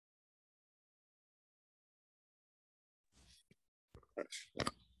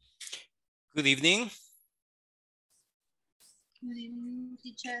Good evening. Good evening,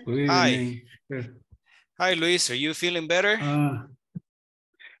 teacher. Good Hi. evening. Hi, Luis. Are you feeling better?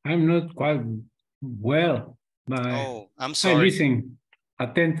 I'm not quite well, but Oh, I'm I sorry. listen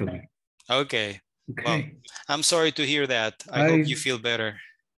attentively. Okay. Okay. Well, I'm sorry to hear that. I hope you feel better.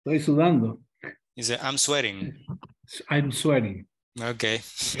 Estoy sudando. Is it? I'm sweating. I'm sweating. Okay.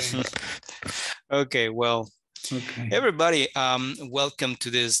 Okay. Okay. Well, Okay. everybody, welcome to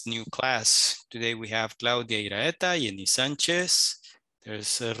this new class. Today we have Claudia Iraeta, Jenny Sanchez.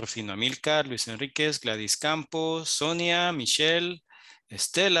 There's Rufino Amilcar, Luis Enriquez, Gladys Campos, Sonia, Michelle,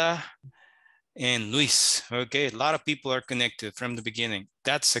 Estela, and Luis. Okay, a lot of people are connected from the beginning.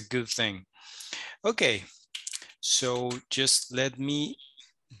 That's a good thing. Okay, so just let me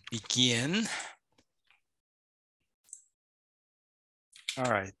begin.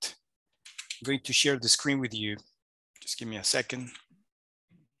 All right, I'm going to share the screen with you. Just give me a second.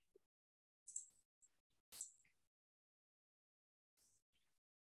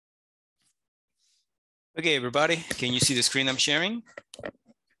 Okay, everybody, can you see the screen I'm sharing?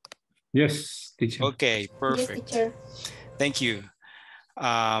 Yes, teacher. Okay, perfect. Yes, teacher. Thank you.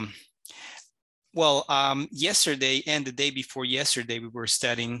 Yesterday and the day before yesterday, we were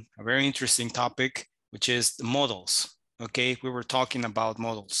studying a very interesting topic, which is the modals. Okay, we were talking about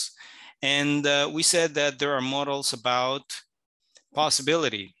modals. And we said that there are modals about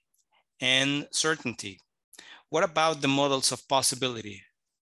possibility and certainty. What about the modals of possibility?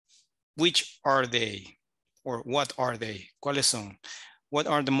 Which are they? Or what are they? ¿Cuáles son? What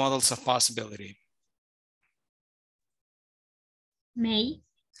are the models of possibility? May.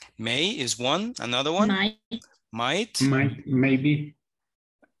 May is one. Another one? Might. Maybe.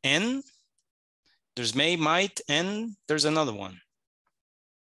 And there's may, might, and there's another one.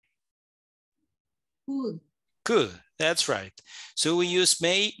 Could, that's right. So we use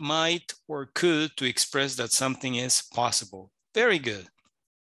may, might, or could to express that something is possible. Very good.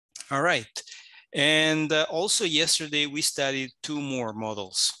 All right. And also yesterday we studied two more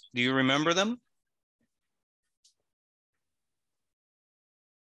models. Do you remember them?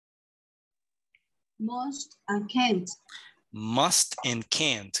 Must and can't. Must and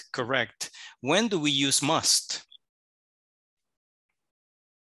can't, correct. When do we use must?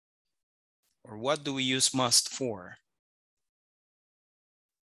 Or what do we use must for?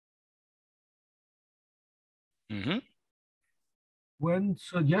 When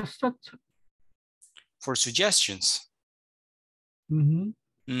suggested? For suggestions.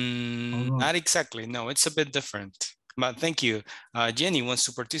 Not exactly. No, it's a bit different. But thank you. Jenny wants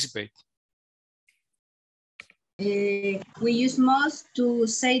to participate. We use must to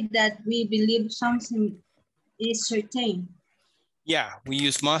say that we believe something is certain. Yeah, we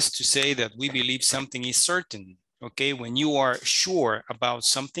use must to say that we believe something is certain. Okay, when you are sure about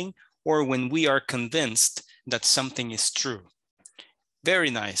something or when we are convinced that something is true.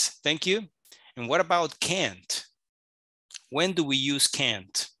 Very nice. Thank you. And what about can't? When do we use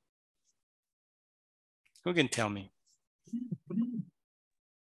can't? Who can tell me?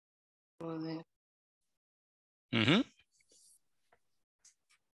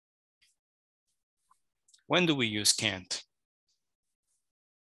 When do we use can't?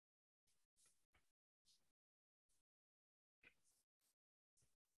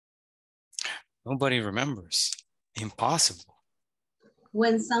 Nobody remembers. Impossible.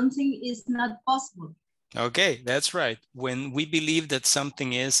 When something is not possible. Okay, that's right. When we believe that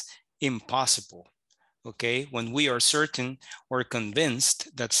something is impossible. Okay, when we are certain or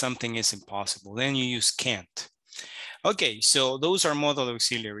convinced that something is impossible, then you use can't. Okay, so those are modal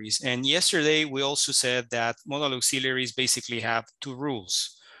auxiliaries. And yesterday we also said that modal auxiliaries basically have two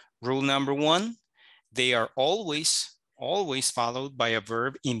rules. Rule number one, they are always followed by a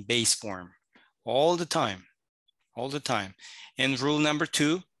verb in base form. All the time. And rule number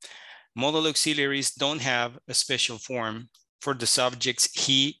two, modal auxiliaries don't have a special form for the subjects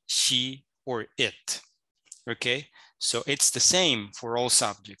he, she, or it. Okay, so it's the same for all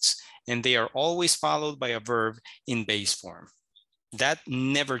subjects and they are always followed by a verb in base form. That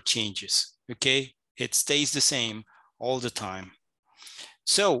never changes, okay? It stays the same all the time.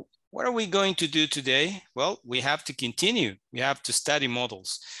 So what are we going to do today? Well, we have to continue. We have to study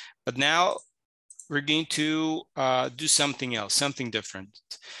modals, but now we're going to do something else, something different.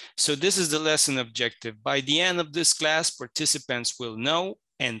 So this is the lesson objective. By the end of this class, participants will know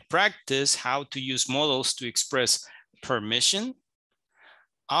and practice how to use modals to express permission,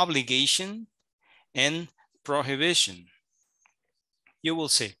 obligation, and prohibition. You will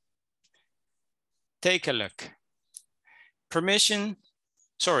see. Take a look. Permission,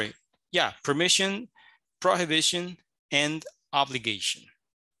 prohibition, and obligation.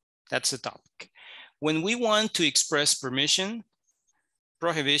 That's the topic. When we want to express permission,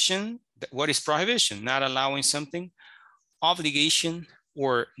 prohibition, what is prohibition? Not allowing something. Obligation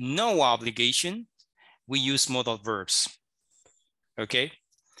or no obligation, we use modal verbs. Okay?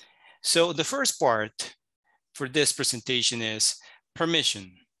 So the first part for this presentation is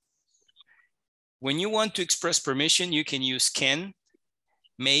permission. When you want to express permission, you can use can,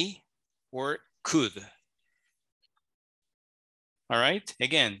 may, or could. All right?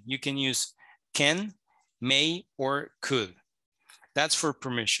 Again, you can use can, may, or could. That's for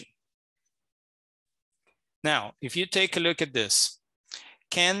permission. Now, if you take a look at this,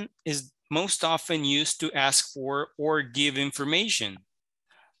 can is most often used to ask for or give information,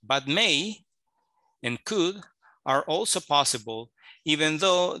 but may and could are also possible, even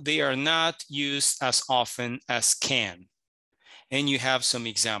though they are not used as often as can. And you have some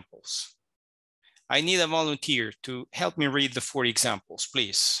examples. I need a volunteer to help me read the 4 examples,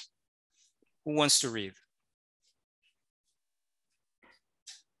 please. Who wants to read?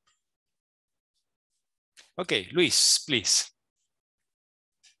 Okay, Luis, please.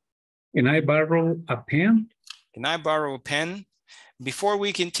 Can I borrow a pen? Can I borrow a pen? Before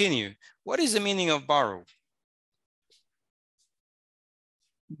we continue, what is the meaning of borrow?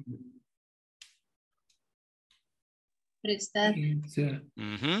 Prestar.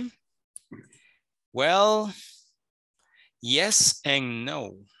 Well, yes and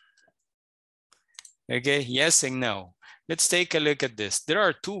no. Okay, yes and no. Let's take a look at this. There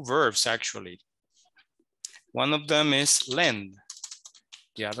are 2 verbs actually. One of them is lend.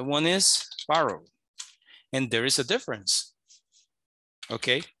 The other one is borrow. And there is a difference.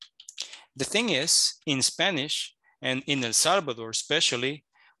 Okay. The thing is, in Spanish and in El Salvador especially,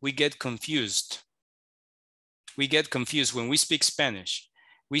 we get confused. We get confused when we speak Spanish.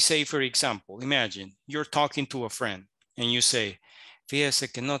 We say, for example, imagine you're talking to a friend and you say,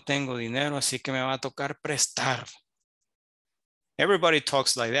 fíjese que no tengo dinero, así que me va a tocar prestar. Everybody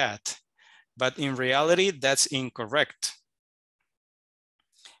talks like that, but in reality, that's incorrect.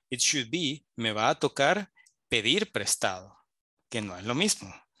 It should be, me va a tocar pedir prestado, que no es lo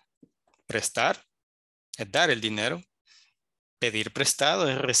mismo. Prestar es dar el dinero. Pedir prestado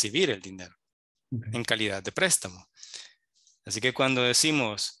es recibir el dinero en calidad de préstamo. Así que cuando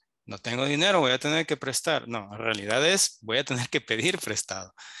decimos, no tengo dinero, voy a tener que prestar. No, en realidad es, voy a tener que pedir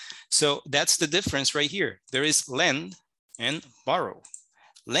prestado. So that's the difference right here. There is lend and borrow.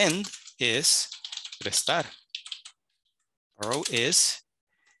 Lend is prestar. Borrow is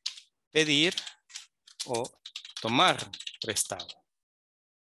pedir o tomar prestado.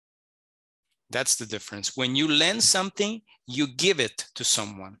 That's the difference. When you lend something, you give it to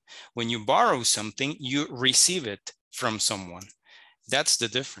someone. When you borrow something, you receive it from someone. That's the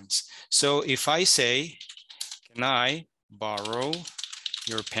difference. So if I say, can I borrow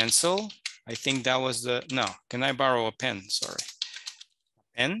your pencil? I think that was the, no, can I borrow a pen? Sorry.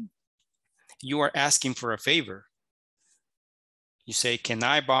 A pen? You are asking for a favor. You say, can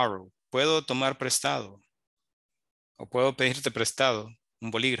I borrow? ¿Puedo tomar prestado? O puedo pedirte prestado un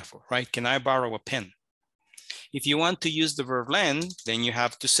bolígrafo, right? Can I borrow a pen? If you want to use the verb lend, then you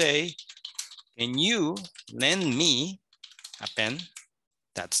have to say, can you lend me a pen?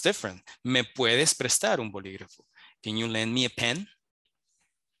 That's different. ¿Me puedes prestar un bolígrafo? Can you lend me a pen?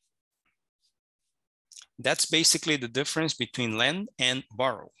 That's basically the difference between lend and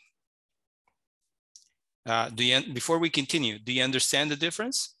borrow. Before we continue, do you understand the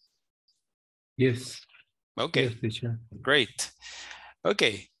difference? Yes. Okay, yes, teacher. Great.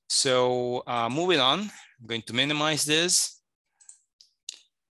 Okay, so moving on, I'm going to minimize this.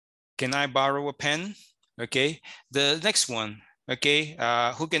 Can I borrow a pen? Okay, the next one, okay,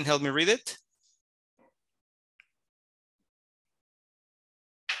 who can help me read it?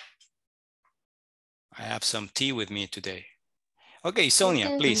 I have some tea with me today. Okay,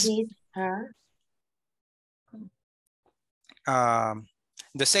 Sonia, please.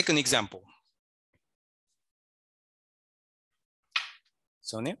 The second example.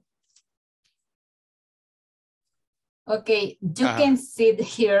 Sonia? Okay, you can sit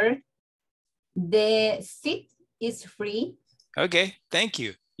here. The seat is free. Okay, thank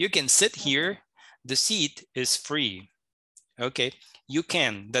you. You can sit here. The seat is free. Okay, you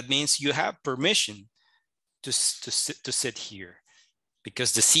can. That means you have permission to sit here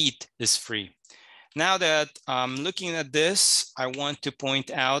because the seat is free. Now that I'm looking at this, I want to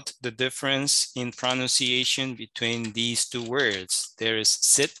point out the difference in pronunciation between these 2 words. There is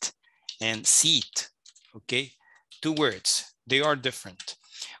sit and seat, okay? 2 words, they are different.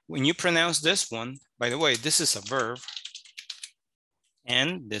 When you pronounce this one, by the way, this is a verb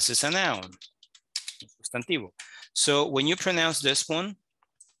and this is a noun. sustantivo. So when you pronounce this one,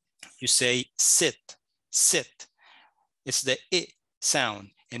 you say sit, sit. It's the I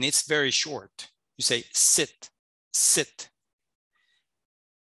sound, and it's very short. You say sit, sit.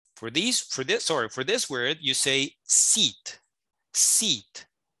 For this word, you say seat, seat.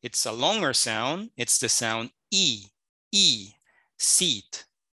 It's a longer sound. It's the sound E, seat.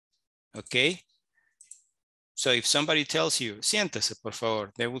 Okay? So if somebody tells you, siéntese, por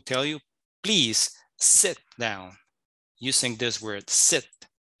favor, they will tell you, please sit down. Using this word, sit,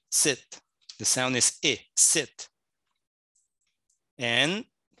 sit. The sound is I, sit. And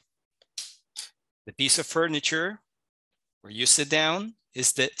the piece of furniture where you sit down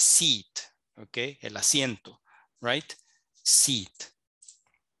is the seat, okay? El asiento, right? Seat.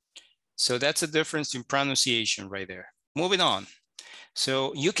 So that's a difference in pronunciation right there. Moving on.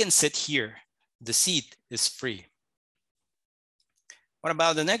 So you can sit here. The seat is free. What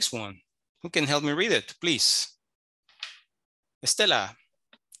about the next one? Who can help me read it, please? Estela.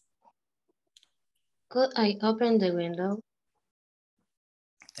 Could I open the window?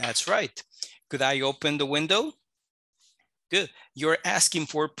 That's right. Could I open the window? Good. You're asking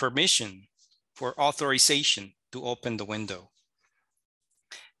for permission, for authorization to open the window.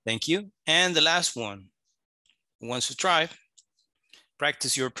 Thank you. And the last one. Who wants to try?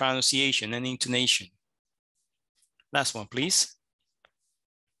 Practice your pronunciation and intonation. Last one, please.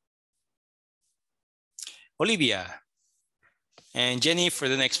 Olivia. And Jenny for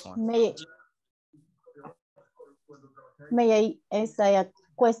the next one. May I ask a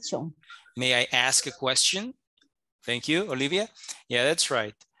question? May I ask a question? Thank you, Olivia. Yeah, that's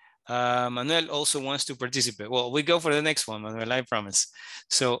right. Manuel also wants to participate. Well, we go for the next one, Manuel, I promise.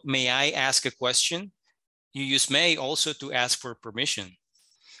 So may I ask a question? You use may also to ask for permission.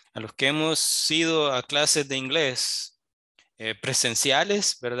 A los que hemos ido a clases de inglés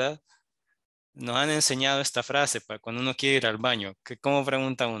presenciales, ¿verdad? Nos han enseñado esta frase para cuando uno quiere ir al baño. ¿Cómo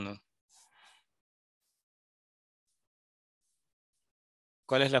pregunta uno?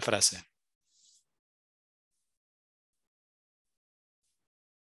 ¿Cuál es la frase?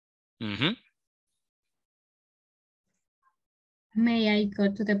 May I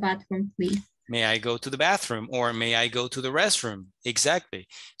go to the bathroom, please? May I go to the bathroom, or may I go to the restroom? Exactly.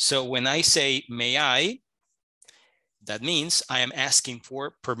 So when I say may I, that means I am asking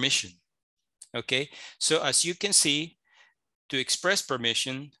for permission. Okay. So as you can see, to express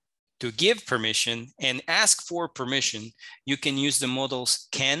permission, to give permission, and ask for permission, you can use the modals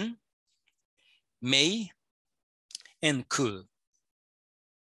can, may, and could.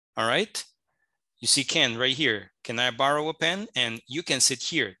 All right. You see can right here. Can I borrow a pen? And you can sit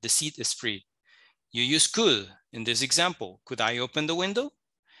here. The seat is free. You use could in this example. Could I open the window?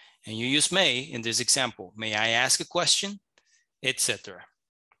 And you use may in this example. May I ask a question? Etc.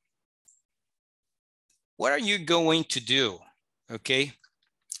 What are you going to do? Okay.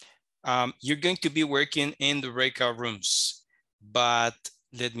 You're going to be working in the breakout rooms, but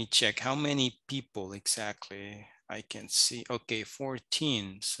let me check how many people exactly I can see. Okay,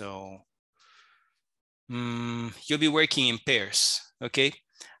 14. So you'll be working in pairs. Okay.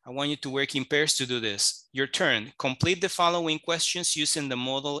 I want you to work in pairs to do this. Your turn. Complete the following questions using the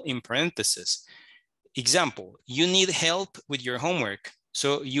modal in parentheses. Example, you need help with your homework.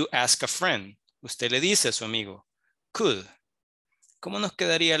 So you ask a friend. Usted le dice a su amigo, could. ¿Cómo nos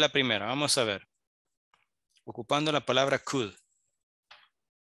quedaría la primera? Vamos a ver. Ocupando la palabra could.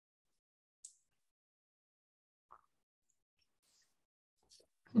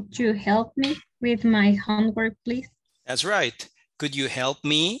 Could you help me with my homework, please? That's right. Could you help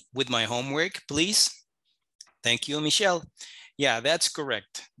me with my homework, please? Thank you, Michelle. Yeah, that's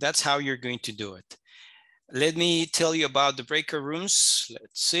correct. That's how you're going to do it. Let me tell you about the breakout rooms.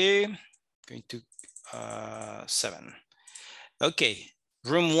 Let's see. Going to 7. Okay.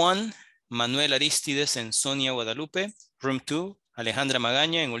 Room 1, Manuel Aristides and Sonia Guadalupe. Room 2, Alejandra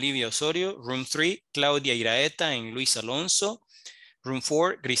Magaña and Olivia Osorio. Room 3, Claudia Iraeta and Luis Alonso. Room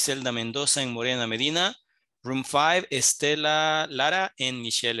 4, Griselda Mendoza and Morena Medina. Room 5, Estela Lara and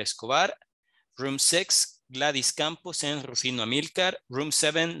Michelle Escobar. Room 6, Gladys Campos and Rufino Amilcar. Room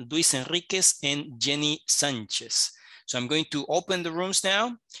 7, Luis Enriquez and Jenny Sanchez. So I'm going to open the rooms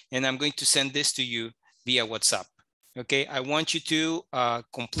now, and I'm going to send this to you via WhatsApp. Okay, I want you to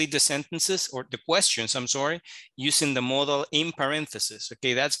complete the sentences or the questions, I'm sorry, using the modal in parentheses.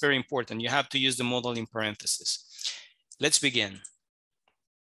 Okay, that's very important. You have to use the modal in parentheses. Let's begin.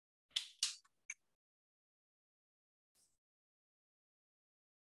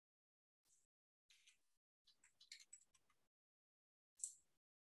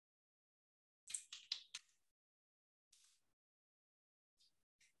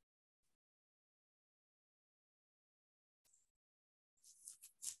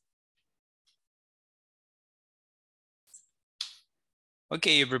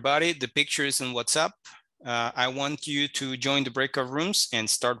 Okay, everybody, the picture is in WhatsApp. I want you to join the breakout rooms and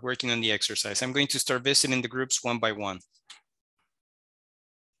start working on the exercise. I'm going to start visiting the groups one by one.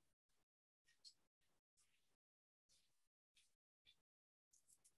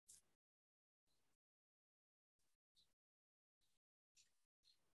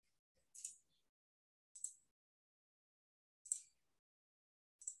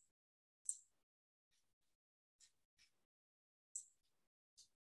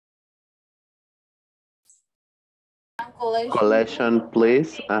 Collection,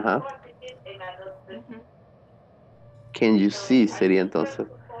 please. Can you see sería entonces?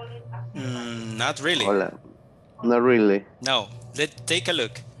 Not really. Hola. Not really. No, let's take a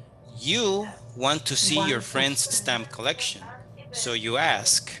look. You want to see your friend's stamp collection. So you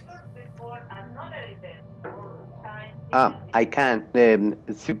ask. I can.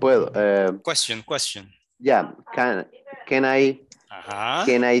 Si puedo. Question. Yeah. Can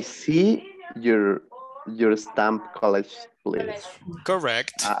I see your stamp collection, please?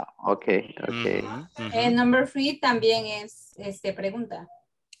 Correct. Okay. Number 3 también es pregunta.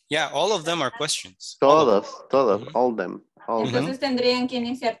 Yeah, all of them are questions. Todos, all them. Entonces tendrían que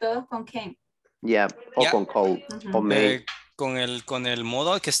iniciar todos con can. Yeah, o con call, o may. Con el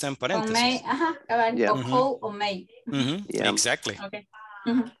modal que está en paréntesis. Con may, cabal, Yeah. o call o may. Yeah. Exactly. Okay.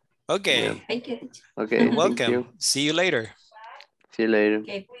 Okay. Yeah. Thank you. Okay, thank Welcome. you. See you later. See you later.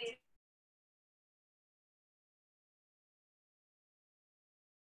 Okay.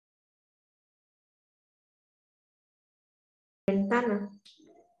 Ventana.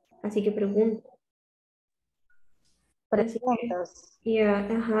 Así que pregunto. Preguntas. Yeah,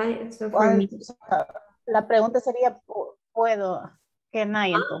 so for me. La pregunta sería, ¿puedo? Can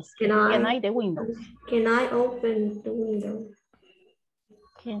I entonces? Can I the window? Can I open the window?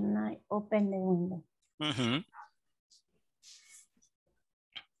 Can I open the window?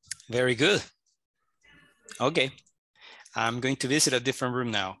 Very good. Okay. I'm going to visit a different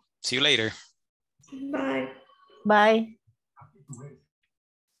room now. See you later. Bye. Bye.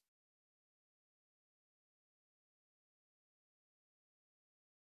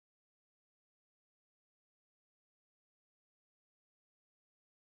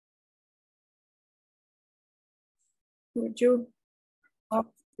 Would you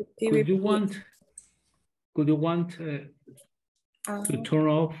Could you want to turn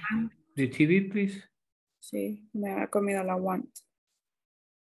off the TV, please? Sí, me ha comido la want.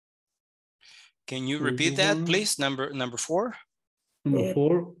 Can you repeat that, please? Number 4. Number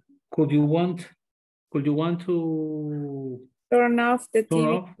 4. Could you want to Turn off the turn TV.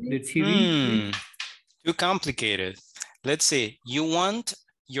 off the TV? Please? Too complicated. Let's see. You want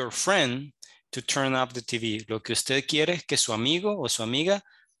your friend to turn off the TV. Lo que usted quiere es que su amigo o su amiga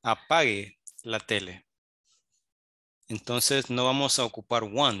apague la tele. Entonces no vamos a ocupar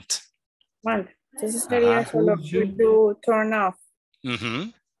want. Want. Entonces sería solo could you turn off.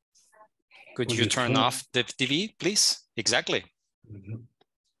 Could you turn off the TV, please? Exactly.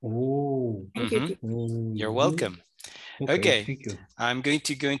 Oh. You're welcome. Okay. Thank you. I'm going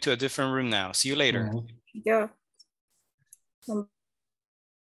to go into a different room now. See you later. Yeah.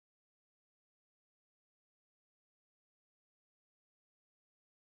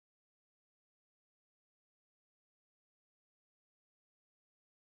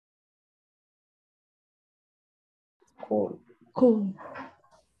 Cool.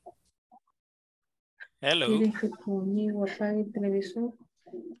 Hello. ¿Quieres que conmigo apague el televisor?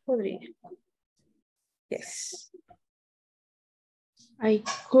 Podría. Yes. I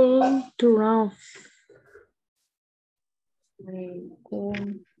could turn off.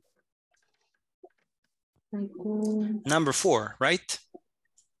 Number 4, right?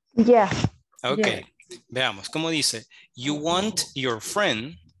 Yeah. Okay. Veamos, ¿cómo dice? You want your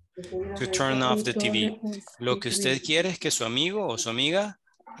friend to turn off the TV. Lo que usted quiere es que su amigo o su amiga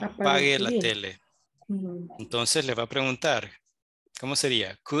apague la tele. Entonces le va a preguntar, ¿cómo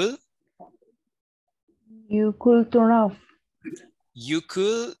sería? Could? You could turn off. You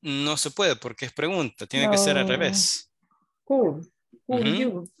could no se puede porque es pregunta. Tiene que ser al revés. Could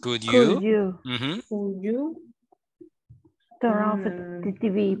you? Could you? Could you Could you? turn off the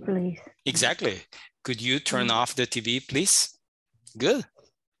TV, please? Exactly. Could you turn off the TV, please? Good.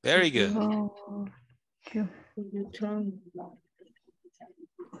 Very good. Oh, Could you turn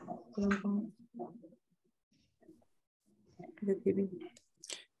the TV?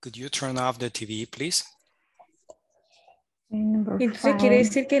 Could you turn off the TV, please? Entonces quiere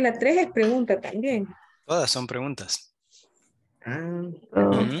decir que la 3 es pregunta también. Todas son preguntas.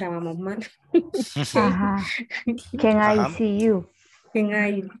 Estábamos mal. Can I see you? Can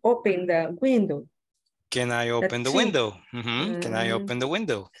I open the window? Can I open the window? Can I open the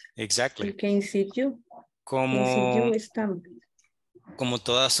window? Exactly. Can see you. Can see you stamp. Como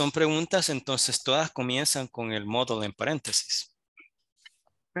todas son preguntas, entonces todas comienzan con el modal en paréntesis.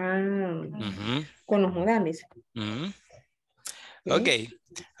 Con los modales. Okay,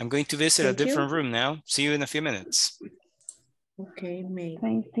 I'm going to visit a different room now. See you in a few minutes. Okay, May.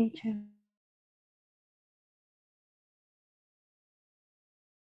 Thanks, teacher.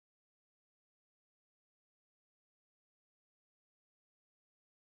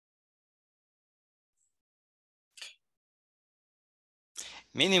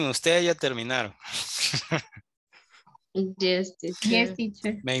 Mínimo, ustedes ya terminaron. Yes, teacher. Yes,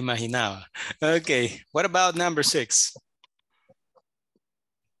 teacher. Me imaginaba. Okay, what about number 6?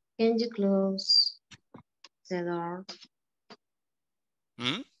 Can you close the door?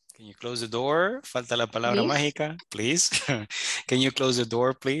 Can you close the door? Falta la palabra Please. mágica, please. Can you close the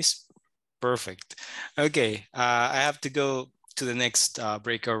door, please? Perfect. Okay, I have to go to the next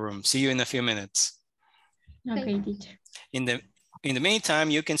breakout room. See you in a few minutes. Okay, teacher. In the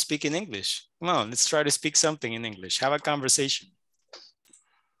meantime, you can speak in English. Come on, let's try to speak something in English. Have a conversation.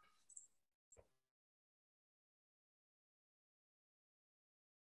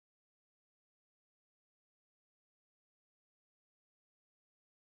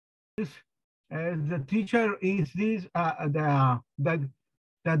 The teacher is this the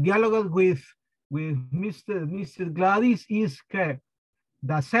dialogue with Mr. Gladys is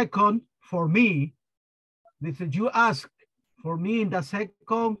the second for me. This is you ask for me in the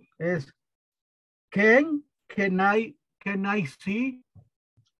second is can I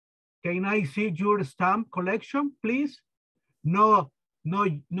see your stamp collection, please? No,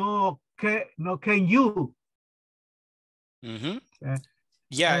 can you?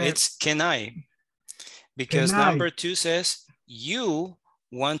 Yeah, it's can I? Because number 2 says you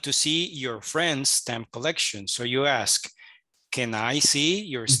want to see your friend's stamp collection. So you ask, can I see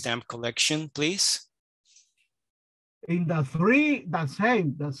your stamp collection, please? In the 3, the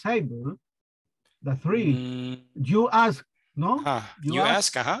same. The 3. You ask, ¿no? You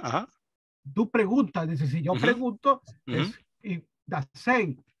ask, Tú preguntas, dice, si yo pregunto, es the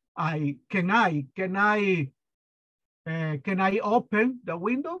same. Can open the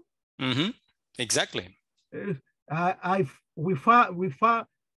window? Exactly. We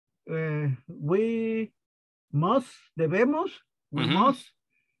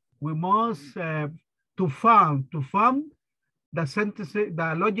must to find the sentence,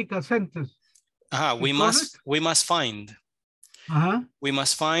 the logical sentence. We must find. We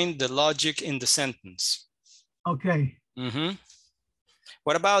must find the logic in the sentence. Okay.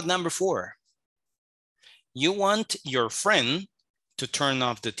 What about number 4? You want your friend to turn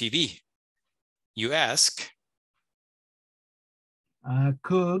off the TV. You ask.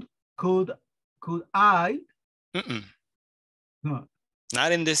 Could I? No.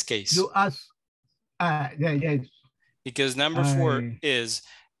 Not in this case. You ask. Yes. Because number 4 is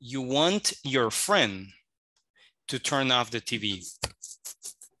you want your friend to turn off the TV.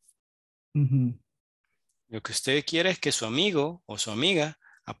 Lo que usted quiere es que su amigo o su amiga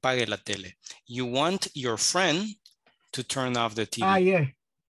apague la tele. You want your friend to turn off the TV. Yeah.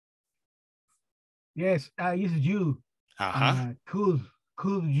 Yes, it's you. Could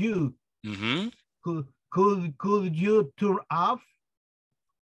you? Could you turn off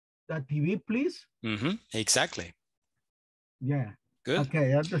the TV, please? Exactly. Yeah. Good.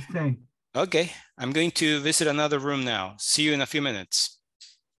 Okay, I understand. Okay, I'm going to visit another room now. See you in a few minutes.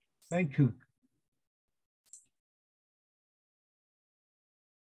 Thank you.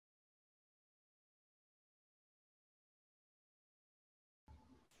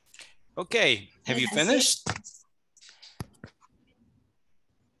 Okay, have you finished?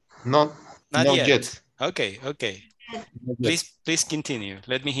 Not yet. Okay. Please continue.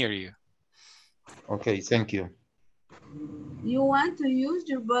 Let me hear you. Okay, thank you. You want to use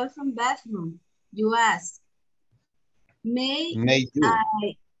your boyfriend's bathroom. You ask, may I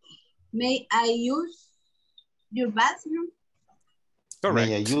use your bathroom?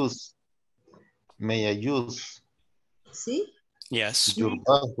 Correct. May I use? See? Yes. Your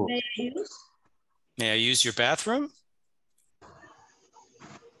bathroom. May I use your bathroom?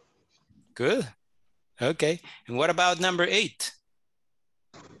 Good. Okay. And what about number 8?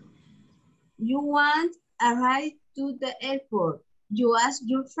 You want a ride to the airport. You ask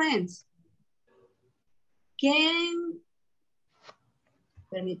your friends. Can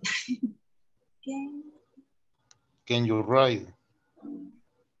you ride?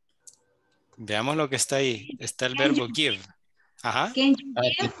 Veamos lo que está ahí. Está el verbo give. Can you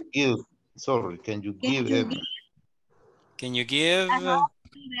give? Sorry, can you give? Can you give?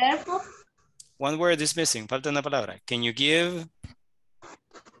 One word is missing. Falta una palabra. Can you give?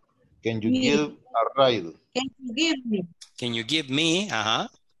 Can you give a ride? Can you give me Can you give me? a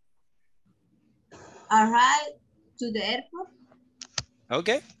ride to the airport?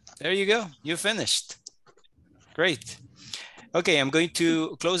 Okay, there you go. You finished. Great. Okay, I'm going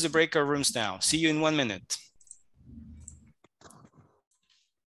to close the breakout rooms now. See you in 1 minute.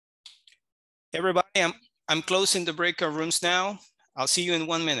 Everybody, I'm closing the breakout rooms now. I'll see you in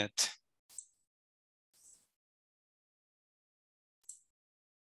 1 minute.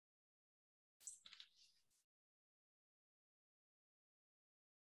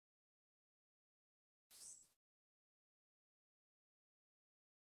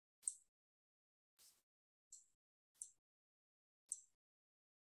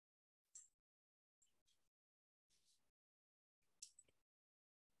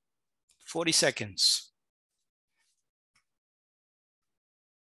 Forty seconds.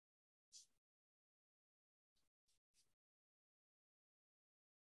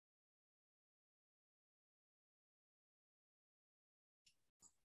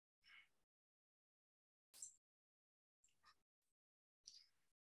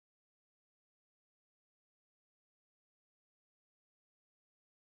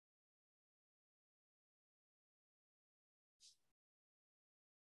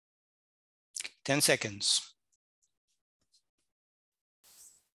 Ten seconds.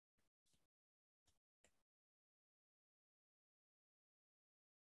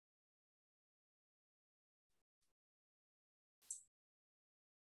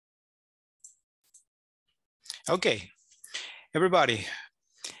 Okay, everybody.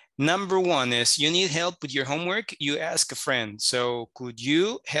 Number one is you need help with your homework, you ask a friend. So could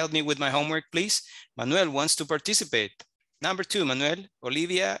you help me with my homework, please? Manuel wants to participate. Number two, Manuel.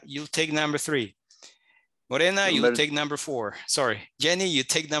 Olivia, you'll take number three. Morena, you'll take number four. Sorry. Jenny, you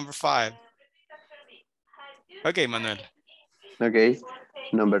take number five. Okay, Manuel. Okay.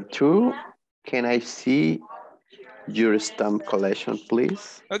 Number two, can I see your stamp collection,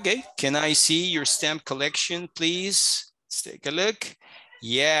 please? Okay. Can I see your stamp collection, please? Let's take a look.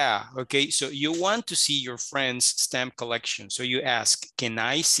 Yeah. Okay. So you want to see your friend's stamp collection. So you ask, can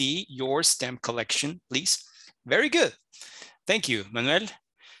I see your stamp collection, please? Very good. Thank you, Manuel.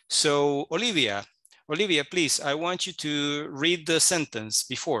 So Olivia, please, I want you to read the sentence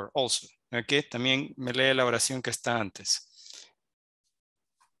before also. Okay. También me lee la oración que está antes.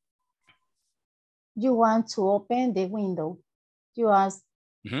 You want to open the window. You ask,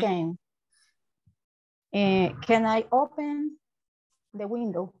 can I open the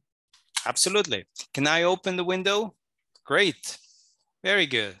window? Absolutely. Can I open the window? Great. Very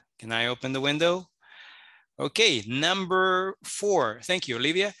good. Can I open the window? Okay, number four. Thank you,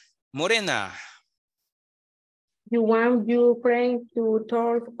 Olivia. Morena. You want your friend to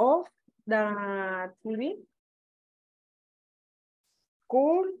turn off the TV?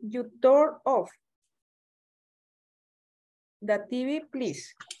 Could you turn off the TV,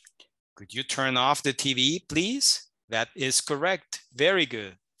 please? Could you turn off the TV, please? That is correct. Very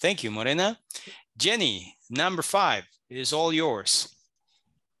good. Thank you, Morena. Jenny, number five is all yours.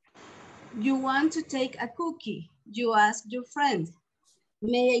 You want to take a cookie. You ask your friend,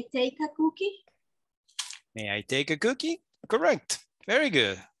 may I take a cookie? May I take a cookie? Correct. Very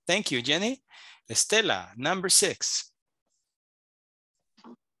good. Thank you, Jenny. Estela, number six.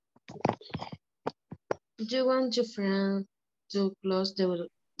 You want your friend to close the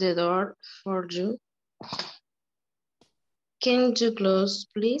door for you? Can you close,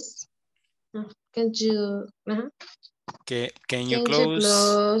 please? Can you... Can you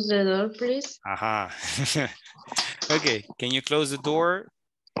close the door, please? Ajá. Ok, can you close the door?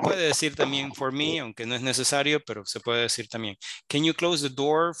 Puede decir también for me, aunque no es necesario, pero se puede decir también. Can you close the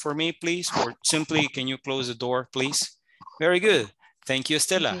door for me, please? Or simply, can you close the door, please? Very good. Thank you,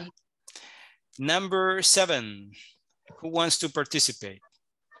 Estela. Okay. Number seven. Who wants to participate?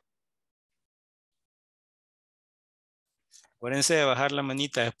 Acuérdense de bajar la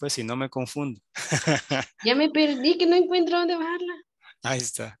manita después, si no me confundo. Ya me perdí, que no encuentro dónde bajarla. Ahí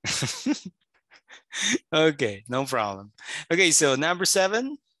está. Okay, no problem. Okay, so number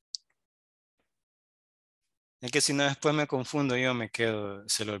seven. Es que si no después me confundo, yo me quedo,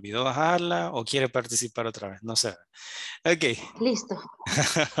 ¿se le olvidó bajarla o quiere participar otra vez? No sé. Okay. Listo.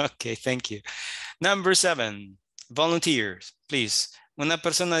 Okay, thank you. Number seven, volunteers, please. Una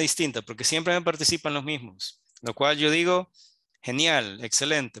persona distinta, porque siempre me participan los mismos. Lo cual yo digo, genial,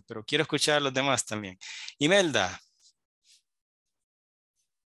 excelente, pero quiero escuchar a los demás también. Imelda.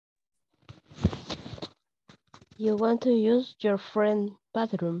 You want to use your friend's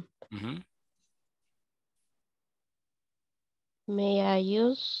bathroom. May I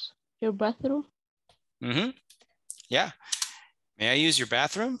use your bathroom? Yeah. May I use your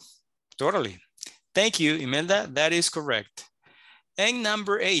bathroom? Totally. Thank you, Imelda. That is correct. And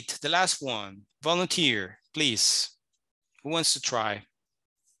number 8, the last one. Volunteer, please. Who wants to try?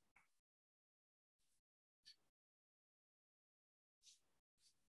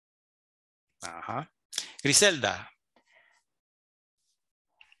 Griselda.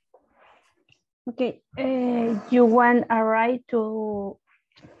 Okay, you want a ride to,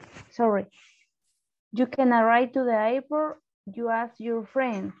 sorry. You can arrive to the airport, you ask your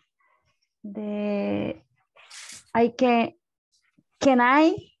friend. Can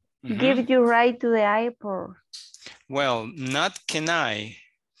I give you a ride to the airport? Well, not can I,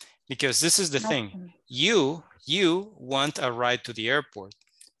 because this is the thing. You want a ride to the airport.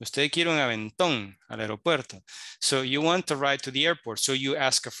 Usted quiere un aventón al aeropuerto. So you want a ride to the airport. So you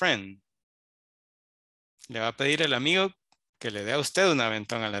ask a friend. Le va a pedir el amigo que le dé a usted un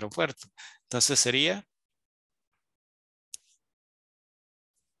aventón al aeropuerto. Entonces sería.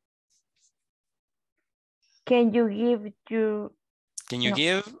 Can you give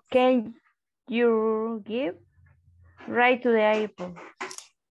ride to the airport?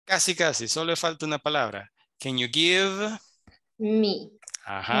 Casi, casi. Solo le falta una palabra. Can you give me?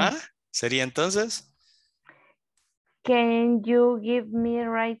 Ajá. Sería entonces. Can you give me a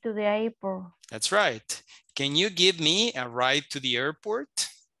ride to the airport? That's right. Can you give me a ride to the airport?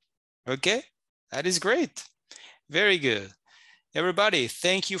 Okay, that is great. Very good. Everybody,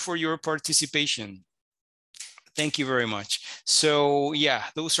 thank you for your participation. Thank you very much. So yeah,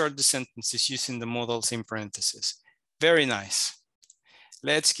 those are the sentences using the modals in parentheses. Very nice.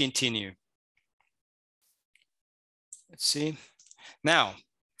 Let's continue. Let's see. Now,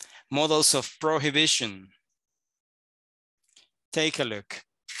 modals of prohibition. Take a look.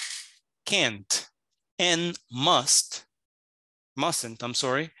 Can't and mustn't,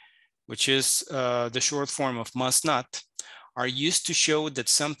 which is the short form of must not, are used to show that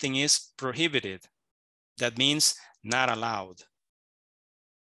something is prohibited. That means not allowed.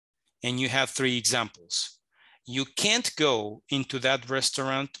 And you have 3 examples. You can't go into that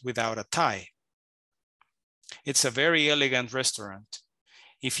restaurant without a tie. It's a very elegant restaurant.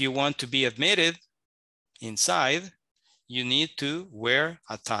 If you want to be admitted inside, you need to wear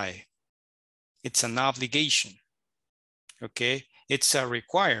a tie. It's an obligation, okay? It's a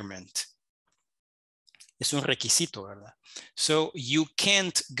requirement. Es un requisito, ¿verdad? So you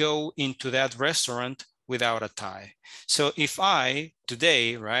can't go into that restaurant without a tie. So if I,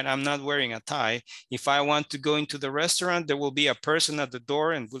 today, right, I'm not wearing a tie. If I want to go into the restaurant, there will be a person at the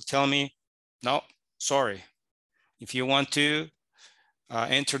door and will tell me, no, sorry. If you want to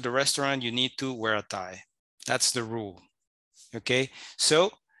enter the restaurant, you need to wear a tie. That's the rule, okay?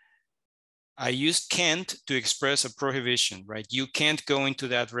 So I used can't to express a prohibition, right? You can't go into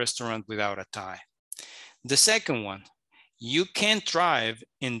that restaurant without a tie. The second one, you can't drive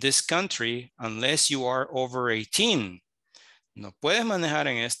in this country unless you are over 18. No puedes manejar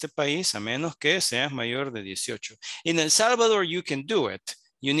en este país a menos que seas mayor de 18. In El Salvador, you can do it.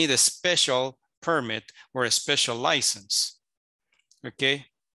 You need a special permit or a special license, okay?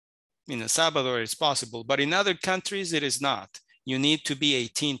 In El Salvador, it's possible, but in other countries, it is not. You need to be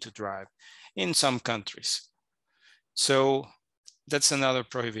 18 to drive in some countries. So that's another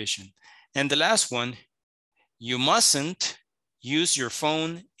prohibition. And the last one, you mustn't use your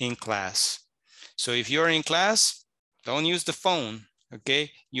phone in class. So if you're in class, don't use the phone,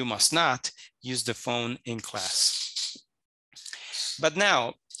 okay? You must not use the phone in class. But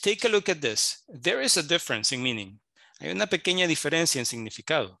now, take a look at this. There is a difference in meaning. Hay una pequeña diferencia en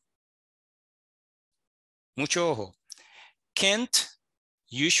significado. Mucho ojo. Can't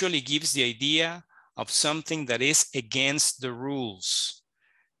usually gives the idea of something that is against the rules.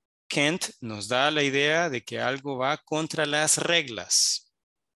 Can't nos da la idea de que algo va contra las reglas.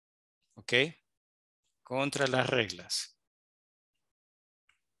 ¿Ok? Contra las reglas.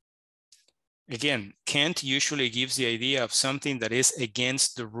 Again, can't usually gives the idea of something that is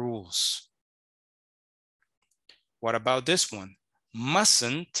against the rules. What about this one?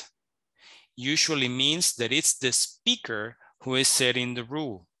 Mustn't usually means that it's the speaker who is setting the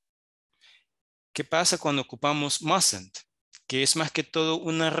rule. ¿Qué pasa cuando ocupamos mustn't? Que es más que todo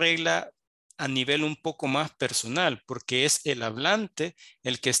una regla a nivel un poco más personal, porque es el hablante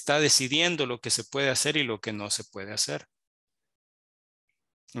el que está decidiendo lo que se puede hacer y lo que no se puede hacer.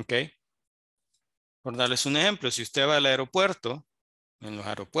 ¿Ok? Por darles un ejemplo, si usted va al aeropuerto, en los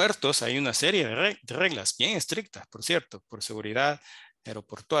aeropuertos hay una serie de reglas bien estrictas, por cierto, por seguridad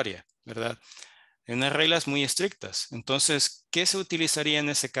aeroportuaria, ¿verdad? Hay unas reglas muy estrictas. Entonces, ¿qué se utilizaría en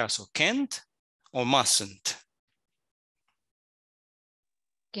ese caso? ¿Can't o mustn't?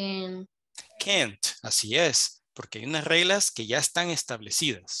 Can. Can't, así es, porque hay unas reglas que ya están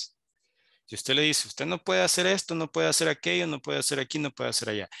establecidas. Si usted le dice, usted no puede hacer esto, no puede hacer aquello, no puede hacer aquí, no puede hacer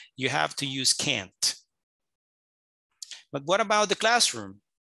allá. You have to use can't. But what about the classroom?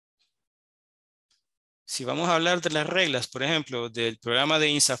 Si vamos a hablar de las reglas, por ejemplo, del programa de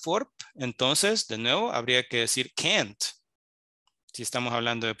INSAFORP, entonces, de nuevo, habría que decir can't. Si estamos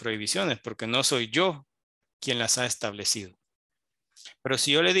hablando de prohibiciones, porque no soy yo quien las ha establecido. Pero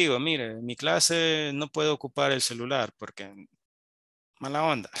si yo le digo, mire, en mi clase no puedo ocupar el celular porque mala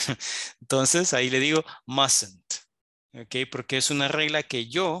onda. Entonces ahí le digo mustn't. ¿Ok? Porque es una regla que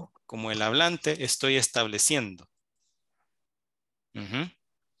yo, como el hablante, estoy estableciendo.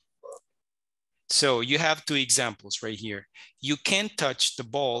 So you have two examples right here. You can't touch the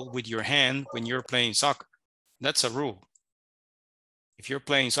ball with your hand when you're playing soccer. That's a rule. If you're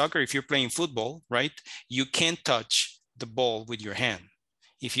playing soccer, if you're playing football, right? You can't touch the ball with your hand.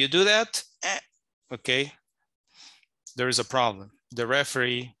 If you do that, okay, there is a problem. The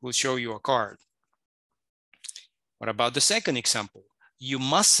referee will show you a card. What about the second example? You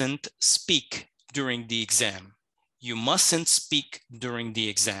mustn't speak during the exam. You mustn't speak during the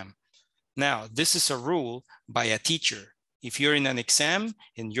exam. Now, this is a rule by a teacher. If you're in an exam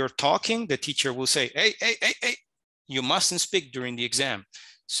and you're talking, the teacher will say, hey, hey, hey, hey, you mustn't speak during the exam.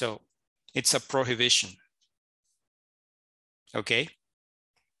 So it's a prohibition. Okay?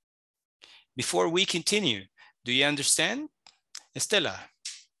 Before we continue, do you understand? Estela.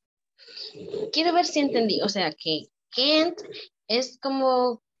 Quiero ver si entendí. O sea, que can't es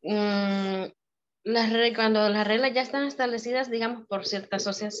como cuando las reglas ya están establecidas, digamos, por cierta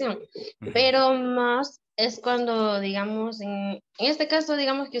asociación. Pero más es cuando, digamos, en este caso,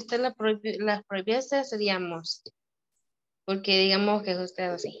 digamos que usted las prohibiese, sería must. Porque digamos que es usted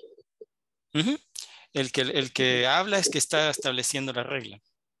así. El que habla es que está estableciendo la regla.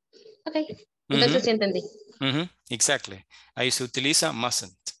 Ok, entonces sí entendí. Exactly. Ahí se utiliza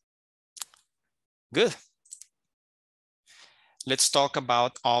mustn't. Good. Let's talk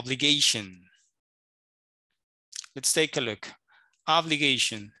about obligation. Let's take a look.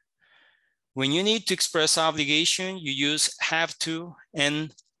 Obligation. When you need to express obligation, you use have to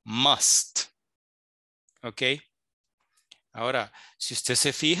and must. Ok. Ahora, si usted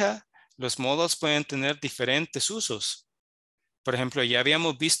se fija, los modals pueden tener diferentes usos. Por ejemplo, ya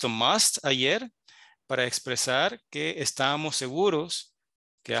habíamos visto must ayer para expresar que estábamos seguros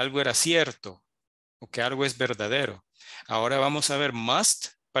que algo era cierto o que algo es verdadero. Ahora vamos a ver must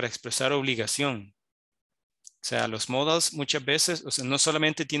para expresar obligación. O sea, los modals muchas veces, o sea, no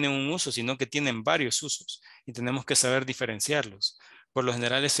solamente tienen un uso, sino que tienen varios usos y tenemos que saber diferenciarlos. Por lo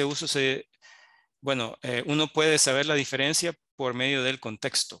general ese uso uno puede saber la diferencia por medio del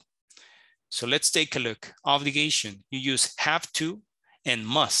contexto. So let's take a look. Obligation, you use have to and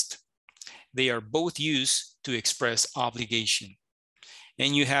must. They are both used to express obligation.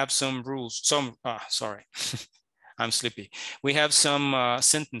 And you have some rules, sorry, I'm sleepy. We have some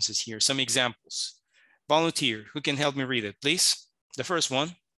sentences here, some examples. Volunteer, who can help me read it, please? The first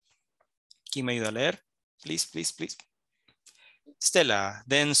one. ¿Quién me ayuda a leer? Please, please, please. Stella,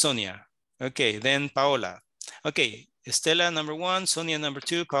 then Sonia. Okay, then Paola. Okay, Stella number 1, Sonia number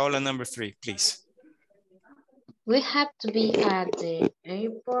 2, Paola number 3, please. We have to be at the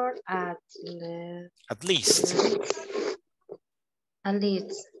airport at least. At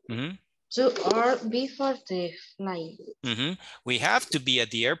least 2 hours before the flight. We have to be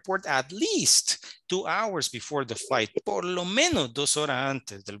at the airport at least 2 hours before the flight. Por lo menos 2 horas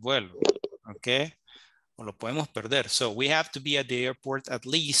antes del vuelo. Okay. O lo podemos perder. So we have to be at the airport at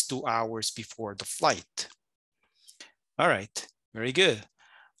least 2 hours before the flight. All right. Very good.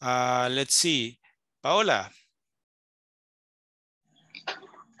 Let's see. Paola.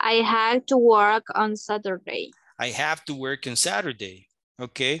 I have to work on Saturday. I have to work on Saturday.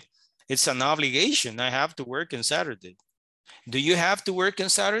 Okay. It's an obligation. I have to work on Saturday. Do you have to work on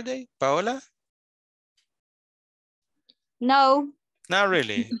Saturday, Paola? No. Not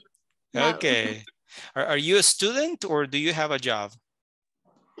really. No. Okay. Are you a student or do you have a job?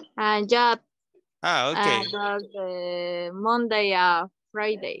 Job. Okay. Monday,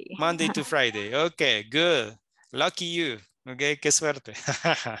 Friday. Monday to Friday. Okay, good. Lucky you. Okay, qué suerte.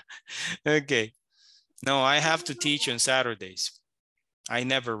 Okay. No, I have to teach on Saturdays. I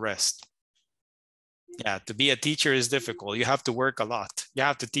never rest. Yeah, to be a teacher is difficult. You have to work a lot. You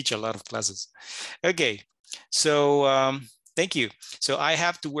have to teach a lot of classes. Okay, so thank you. So I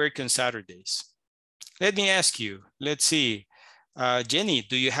have to work on Saturdays. Let me ask you, let's see. Jenny,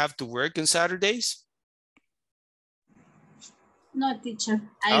 do you have to work on Saturdays? No, teacher,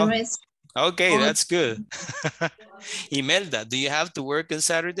 I rest. Okay, that's good. Imelda, do you have to work on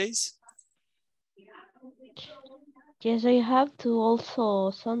Saturdays? Yes, I have to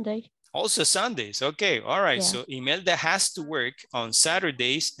also Sunday. Also Sundays. Okay, all right. Yeah. So Imelda has to work on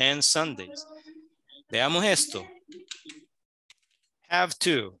Saturdays and Sundays. Veamos esto. Have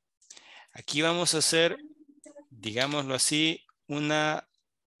to. Aquí vamos a hacer, digámoslo así, una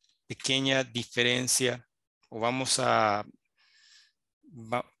pequeña diferencia o vamos a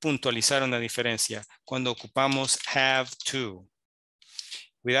puntualizar una diferencia cuando ocupamos have to.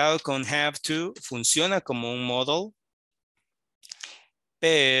 Cuidado con have to, funciona como un modal,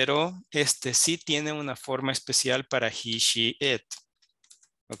 pero este sí tiene una forma especial para he, she, it.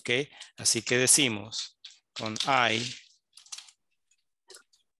 Ok, así que decimos con I,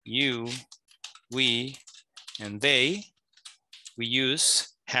 you, we, and they, we use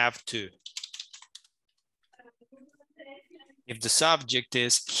have to. If the subject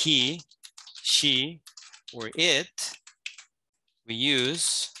is he, she, or it, we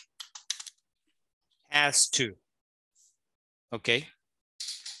use has to. Okay.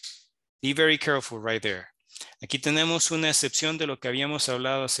 Be very careful right there. Aquí tenemos una excepción de lo que habíamos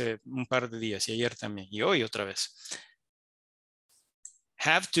hablado hace un par de días y ayer también y hoy otra vez.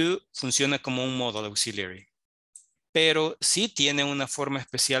 Have to funciona como un modal auxiliary, pero sí tiene una forma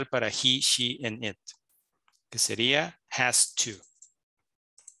especial para he, she, and it, que sería has to.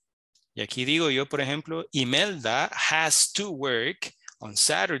 Y aquí digo yo, por ejemplo, Imelda has to work on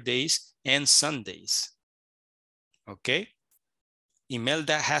Saturdays and Sundays. Okay.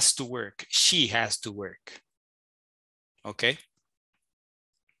 Imelda has to work. She has to work. Okay.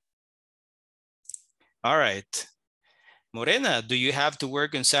 All right. Morena, do you have to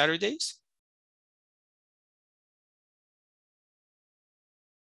work on Saturdays?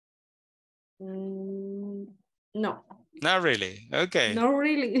 No. Not really. Okay. Not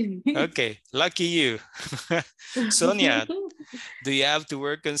really. Okay. Lucky you. Sonia, do you have to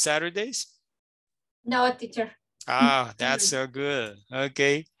work on Saturdays? No, teacher. Ah, that's so good.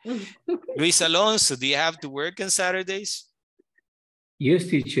 Okay. Luis Alonso, do you have to work on Saturdays? Yes,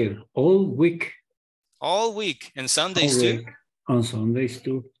 teacher, all week. All week and Sundays All too? week. On Sundays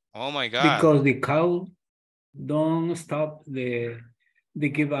too. Oh my God. Because the cow don't stop the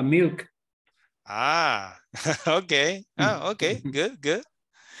give a milk. Ah, okay. Oh, okay. Good, good.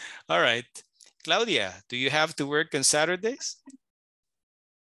 All right. Claudia, do you have to work on Saturdays?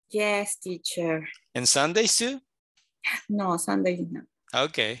 Yes, teacher. And Sundays too? No, Sunday no.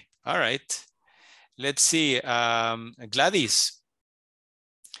 Okay. All right. Let's see. Gladys,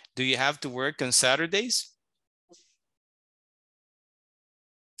 do you have to work on Saturdays?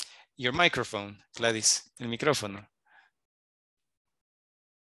 Your microphone, Gladys, el micrófono.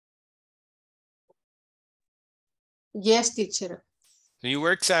 Yes, teacher. Do you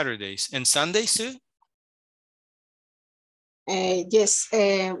work Saturdays and Sundays too? Yes.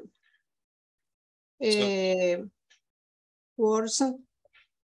 Works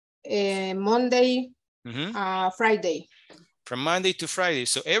Monday, Friday. From Monday to Friday.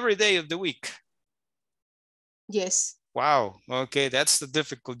 So every day of the week. Yes. Wow. Okay, that's the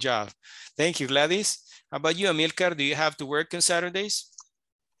difficult job. Thank you, Gladys. How about you, Amilcar? Do you have to work on Saturdays?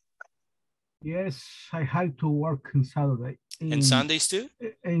 Yes, I have to work on Saturday. And Sundays too?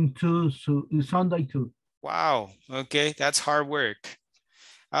 And Sunday too. Wow. Okay, that's hard work.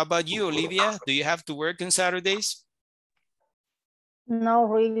 How about you, Olivia? Do you have to work on Saturdays? No,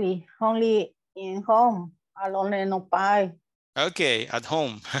 really. Only in home. Alone no pay. Okay, at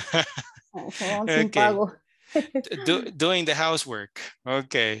home. Okay. Doing the housework.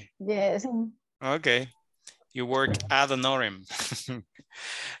 Okay. Yes. Okay. You work ad honorem.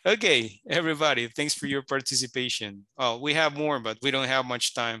 Okay, everybody, thanks for your participation. Oh, we have more, but we don't have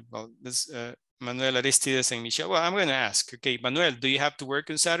much time. Well, this Manuel Aristides and Michelle. Well, I'm going to ask. Okay, Manuel, do you have to work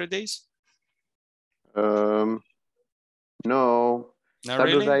on Saturdays? No. Not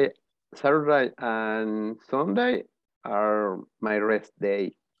really? Saturday and Sunday are my rest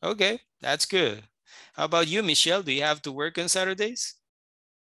day. Okay, that's good. How about you, Michelle? Do you have to work on Saturdays?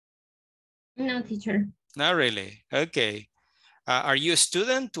 No, teacher. Not really. Okay. Are you a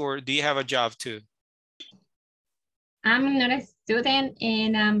student or do you have a job too? I'm not a student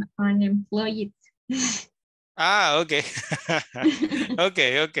and I'm unemployed. Ah, okay.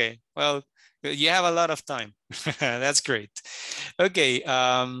 Okay. Well, you have a lot of time. That's great. Okay.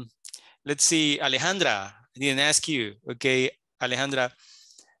 Let's see, Alejandra. I didn't ask you. Okay, Alejandra,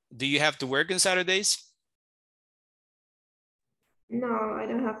 do you have to work on Saturdays? No, I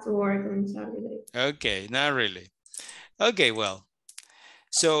don't have to work on Saturday. Okay, not really. Okay, well,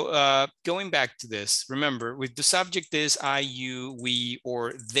 so going back to this, remember, with the subject is I, you, we,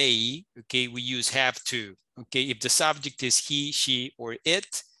 or they, okay, we use have to. Okay, if the subject is he, she, or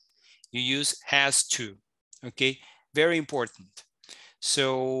it, you use has to. Okay, Very important.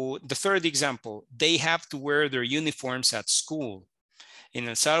 So the third example, they have to wear their uniforms at school. In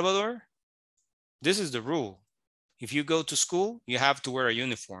El Salvador, this is the rule. If you go to school, you have to wear a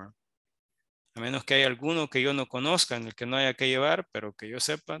uniform. A menos que haya alguno que yo no conozca, en el que no haya que llevar, pero que yo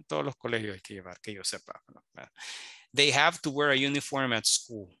sepa, todos los colegios hay que llevar, que yo sepa. They have to wear a uniform at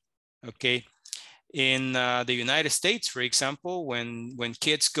school, okay? In the United States, for example, when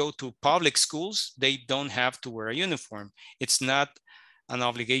kids go to public schools, they don't have to wear a uniform. It's not an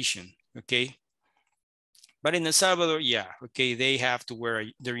obligation, okay? But in El Salvador, yeah, okay, they have to wear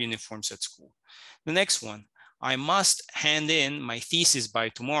their uniforms at school. The next one, I must hand in my thesis by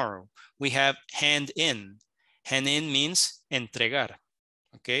tomorrow. We have hand in. Hand in means entregar,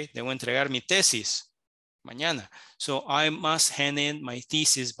 okay? Debo entregar mi tesis mañana. So I must hand in my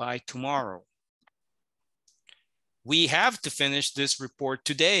thesis by tomorrow. We have to finish this report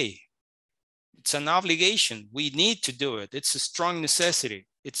today. It's an obligation. We need to do it. It's a strong necessity.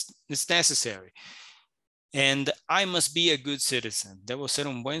 It's necessary. And I must be a good citizen. Debo ser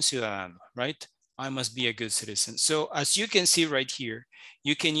un buen ciudadano, right? I must be a good citizen. So as you can see right here,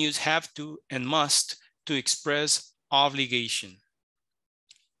 you can use have to and must to express obligation.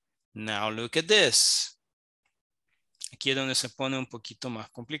 Now look at this. Aquí es donde se pone un poquito más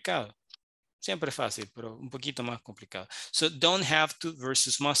complicado. Siempre fácil, pero un poquito más complicado. So don't have to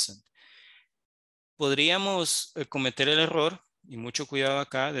versus mustn't. Podríamos cometer el error, y mucho cuidado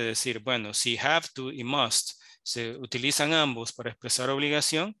acá, de decir, bueno, si have to y must se utilizan ambos para expresar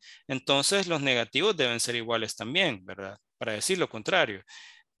obligación, entonces los negativos deben ser iguales también, ¿verdad? Para decir lo contrario,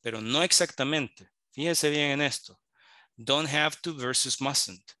 pero no exactamente. Fíjese bien en esto. Don't have to versus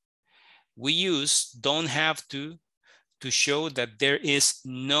mustn't. We use don't have to show that there is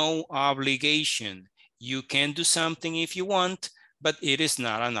no obligation. You can do something if you want, but it is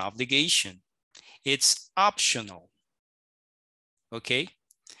not an obligation. It's optional. Okay?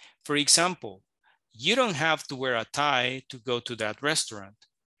 For example, you don't have to wear a tie to go to that restaurant,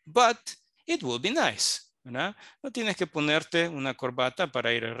 but it will be nice, ¿verdad? No tienes que ponerte una corbata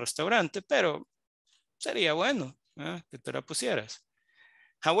para ir al restaurante, pero sería bueno, ¿verdad? Que te la pusieras.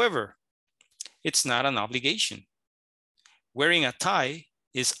 However, it's not an obligation. Wearing a tie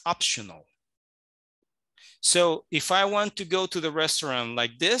is optional. So if I want to go to the restaurant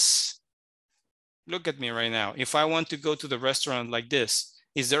like this, look at me right now. If I want to go to the restaurant like this,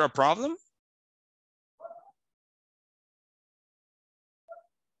 is there a problem?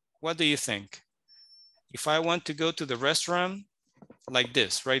 What do you think? If I want to go to the restaurant like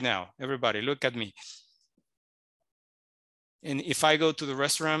this right now, everybody look at me. And if I go to the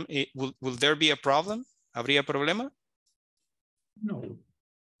restaurant, will there be a problem? ¿Habría problema? No.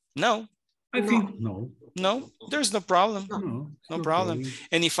 No. I think no. No, there's no problem. No problem.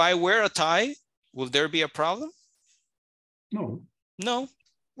 And if I wear a tie, will there be a problem? No. No.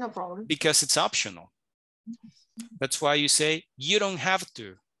 No problem. Because it's optional. That's why you say, you don't have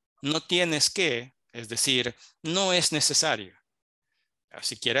to. No tienes que, es decir, no es necesario.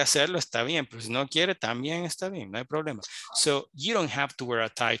 Si quiere hacerlo, está bien, pero si no quiere, también está bien, no hay problema. So you don't have to wear a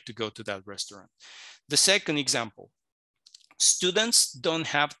tie to go to that restaurant. The second example, students don't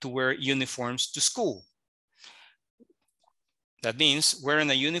have to wear uniforms to school. That means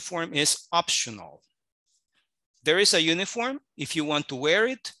wearing a uniform is optional. There is a uniform. If you want to wear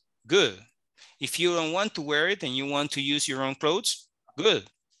it, good. If you don't want to wear it and you want to use your own clothes, good,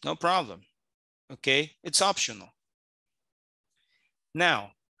 no problem. Okay, it's optional.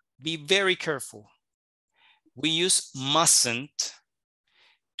 Now, be very careful. We use mustn't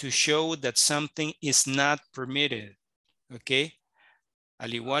to show that something is not permitted. Okay, al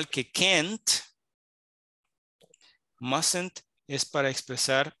igual que can't, mustn't es para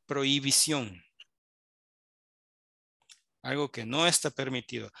expresar prohibición. Algo que no está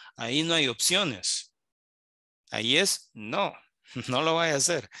permitido. Ahí no hay opciones. Ahí es no, no lo vaya a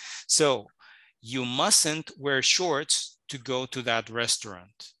hacer. So, you mustn't wear shorts to go to that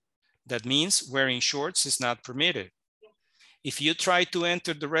restaurant. That means wearing shorts is not permitted. If you try to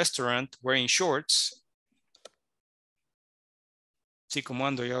enter the restaurant wearing shorts, sí, como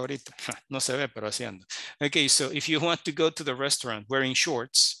ando yo ahorita, no se ve, pero así ando. Okay, so if you want to go to the restaurant wearing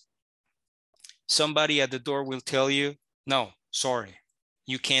shorts, somebody at the door will tell you, no, sorry,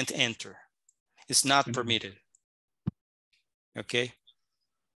 you can't enter. It's not permitted. Okay.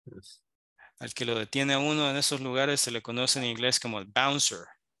 Yes. Al que lo detiene a uno en esos lugares se le conoce en inglés como el bouncer.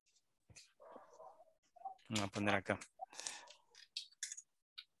 Voy a poner acá.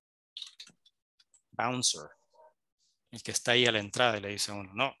 Bouncer. El que está ahí a la entrada y le dice a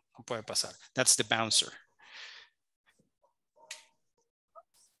uno, no, no puede pasar. That's the bouncer.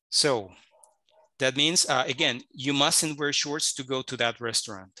 So, That means, again, you mustn't wear shorts to go to that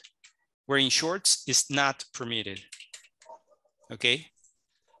restaurant. Wearing shorts is not permitted. Okay.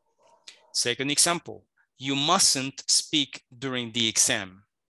 Second example, you mustn't speak during the exam.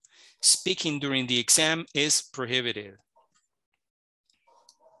 Speaking during the exam is prohibited.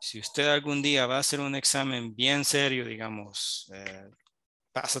 Si usted algún día va a hacer un examen bien serio, digamos,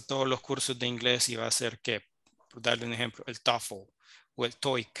 pasa todos los cursos de inglés y va a hacer, ¿qué? Por darle un ejemplo, el TOEFL o el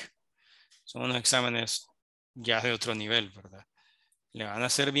TOEIC. Son unos exámenes ya de otro nivel, ¿verdad? Le van a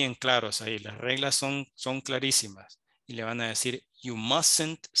ser bien claros ahí. Las reglas son clarísimas. Y le van a decir, you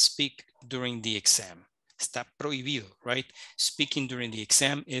mustn't speak during the exam. Está prohibido, right? Speaking during the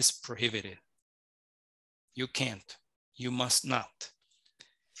exam is prohibited. You can't. You must not.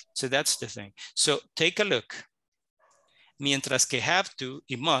 So that's the thing. So take a look. Mientras que have to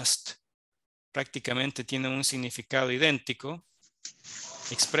y must prácticamente tienen un significado idéntico,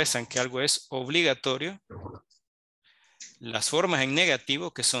 expresan que algo es obligatorio. Las formas en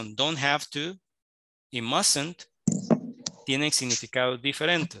negativo, que son don't have to y mustn't, tienen significados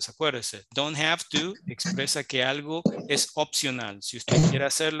diferentes. Acuérdese, don't have to expresa que algo es opcional. Si usted quiere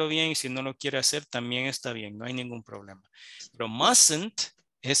hacerlo bien y si no lo quiere hacer, también está bien. No hay ningún problema. Pero mustn't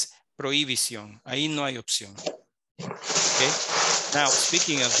es prohibición. Ahí no hay opción. Okay. Now,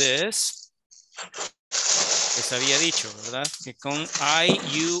 speaking of this, les había dicho, ¿verdad? Que con I,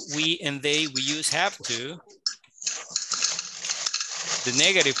 you, we, and they, we use have to. The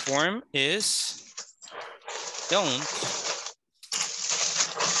negative form is don't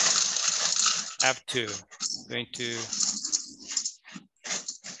have to. Going to.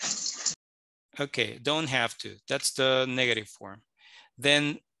 Okay, don't have to. That's the negative form.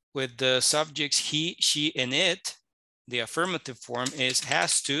 Then with the subjects he, she, and it, the affirmative form is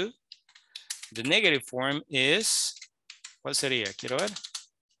has to. The negative form is, ¿cuál sería? Quiero ver.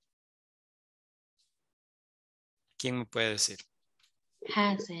 ¿Quién me puede decir?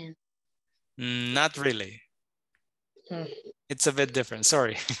 Hasn't. Not really. It's a bit different,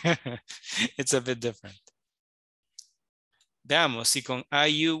 sorry. It's a bit different. Veamos, si con I,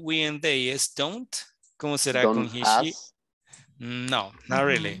 you, we, and they es don't, ¿cómo será Don't con he, has. she? No, not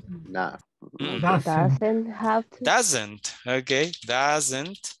really. No. Doesn't have to. Doesn't, okay,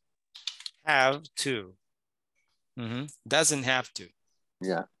 doesn't have to. Doesn't have to.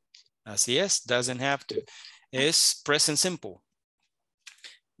 Yeah. Así es, doesn't have to. Es present simple.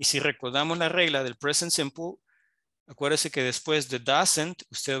 Y si recordamos la regla del present simple, acuérdese que después de doesn't,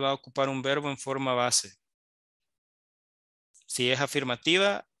 usted va a ocupar un verbo en forma base. Si es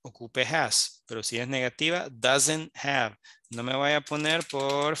afirmativa, ocupe has. Pero si es negativa, doesn't have. No me vaya a poner,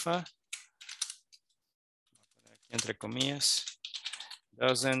 porfa. Entre comillas.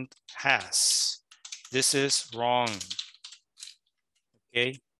 Doesn't has. This is wrong.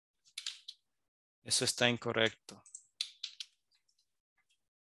 Ok. Eso está incorrecto.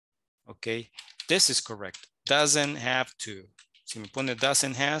 Ok. This is correct. Doesn't have to. Si me pone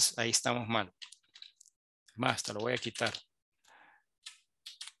doesn't has, ahí estamos mal. Más, te lo voy a quitar.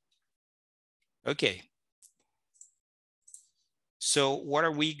 Okay. So what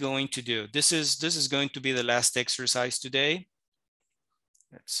are we going to do? This is going to be the last exercise today.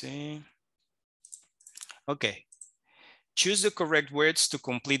 Let's see. Okay. Choose the correct words to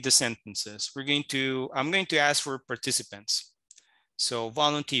complete the sentences. I'm going to ask for participants. So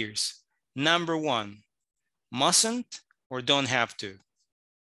volunteers. Number 1, mustn't or don't have to?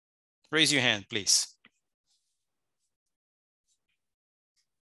 Raise your hand, please.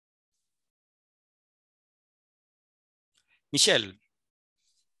 Michelle.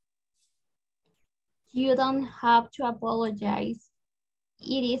 You don't have to apologize.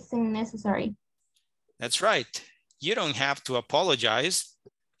 It isn't necessary. That's right. You don't have to apologize.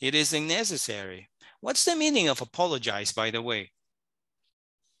 It isn't necessary. What's the meaning of apologize, by the way?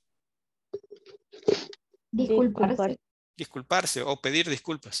 Disculparse. Disculparse o pedir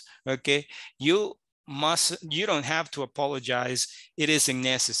disculpas. Okay. You don't have to apologize. It isn't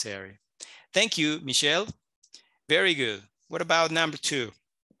necessary. Thank you, Michelle. Very good. What about number 2?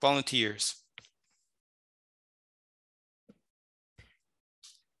 Volunteers.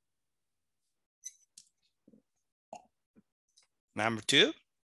 Number 2.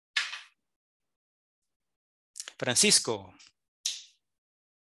 Francisco.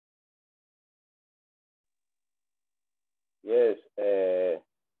 Yes,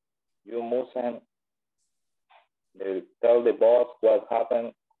 you mustn't tell the boss what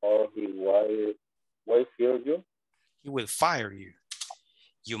happened or he will fire you. He will fire you.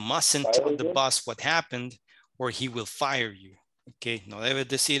 You mustn't tell the boss what happened or he will fire you. Okay, no debes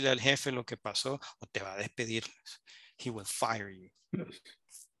decirle al jefe lo que pasó o te va a despedir. He will fire you.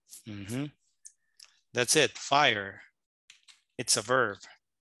 That's it, fire. It's a verb.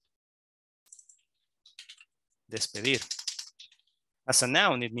 Despedir. As a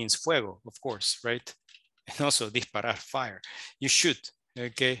noun, it means fuego, of course, right? And also disparar, fire. You shoot,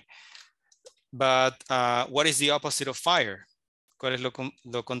 okay? But what is the opposite of fire? ¿Cuál es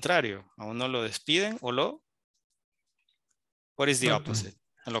lo contrario? ¿A uno lo despiden o lo? What is the opposite?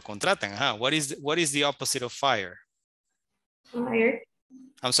 Lo contratan. Ajá. What is the opposite of fire? Hire.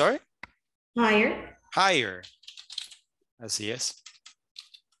 I'm sorry? Hire. Hire. Así es.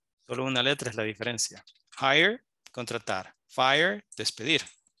 Solo una letra es la diferencia. Hire, contratar. Fire, despedir.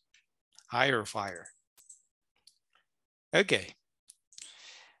 Hire, fire. Okay.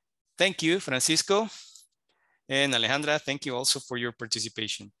 Thank you, Francisco. And Alejandra, thank you also for your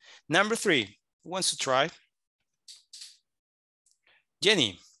participation. Number 3, who wants to try?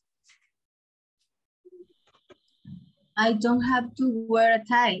 Jenny. I don't have to wear a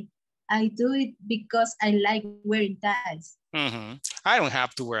tie. I do it because I like wearing ties. I don't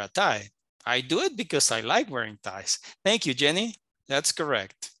have to wear a tie. I do it because I like wearing ties. Thank you, Jenny. That's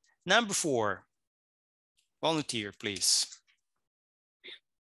correct. Number 4, volunteer, please.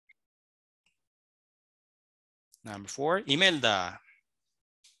 Number 4, Imelda.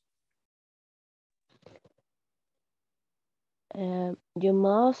 You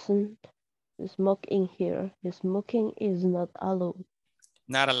mustn't smoke in here. Smoking is not allowed.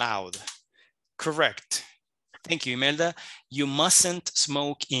 Not allowed. Correct. Thank you, Imelda. You mustn't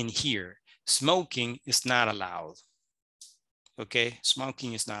smoke in here. Smoking is not allowed. Okay,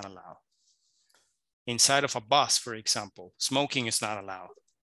 smoking is not allowed. Inside of a bus, for example, smoking is not allowed.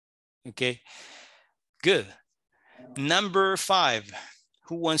 Okay, good. Number 5,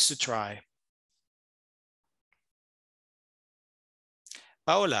 who wants to try?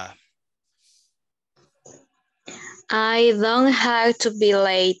 Paola. I don't have to be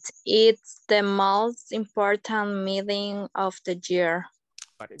late. It's the most important meeting of the year.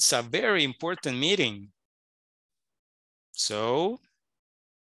 But it's a very important meeting. So?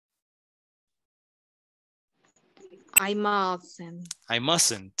 I mustn't. I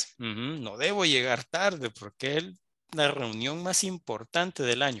mustn't. No debo llegar tarde porque es la reunión más importante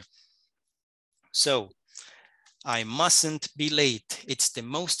del año. So, I mustn't be late. It's the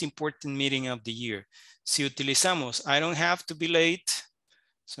most important meeting of the year. Si utilizamos I don't have to be late,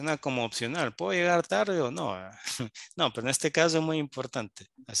 suena como opcional. ¿Puedo llegar tarde o no? No, pero en este caso es muy importante.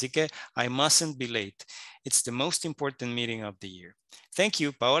 Así que I mustn't be late. It's the most important meeting of the year. Thank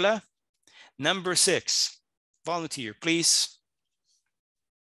you, Paola. Number 6, volunteer, please.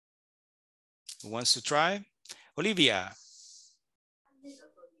 Who wants to try? Olivia.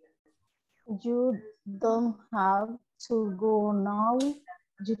 You don't have to go now.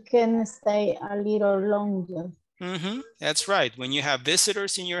 You can stay a little longer. That's right. When you have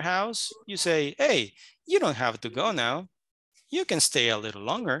visitors in your house, you say, hey, you don't have to go now. You can stay a little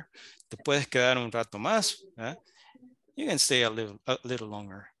longer. Te puedes quedar un rato más. ¿Eh? You can stay a little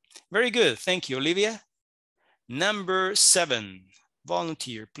longer. Very good. Thank you, Olivia. Number 7,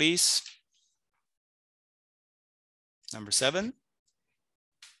 volunteer, please. Number 7.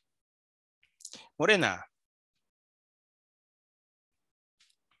 Morena.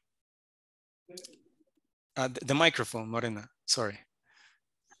 The microphone, Morena, sorry.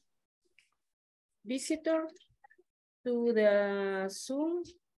 Visitor to the zoo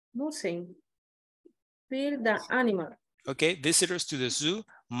mustn't feed the animal. Okay, visitors to the zoo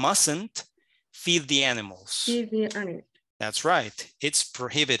mustn't feed the animals. Feed the animal. That's right, it's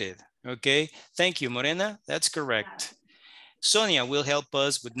prohibited. Okay, thank you, Morena, that's correct. Sonia will help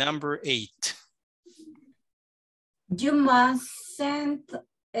us with number 8. You mustn't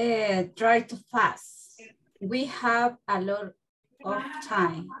try to fast. We have a lot of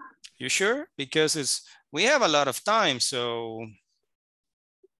time. You sure? Because we have a lot of time, so.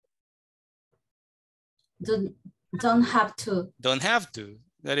 Don't have to. Don't have to.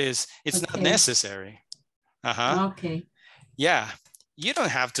 That is, it's not necessary. Okay. Yeah, you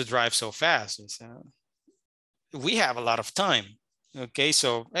don't have to drive so fast. We have a lot of time. Okay,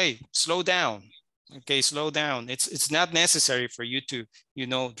 so hey, slow down. Okay, slow down. It's not necessary for you to,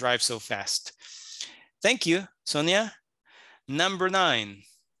 drive so fast. Thank you, Sonia. Number 9.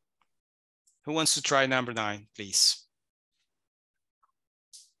 Who wants to try number 9, please?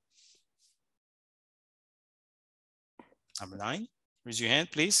 Number 9, raise your hand,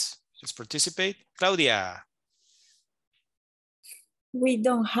 please. Let's participate. Claudia. We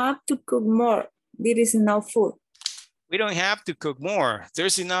don't have to cook more. There is enough food. We don't have to cook more.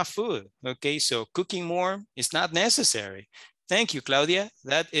 There's enough food. Okay, so cooking more is not necessary. Thank you, Claudia.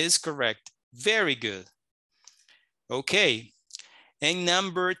 That is correct. Very good. Okay, and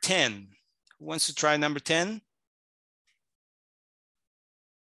number 10. Who wants to try number 10?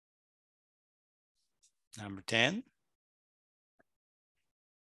 Number 10.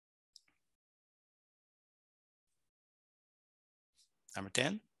 Number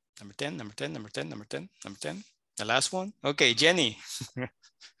 10, number 10, number 10, number 10, number 10, number 10. The last one. Okay, Jenny.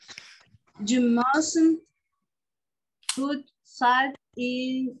 You mustn't put salt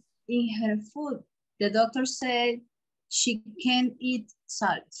in her food. The doctor said she can't eat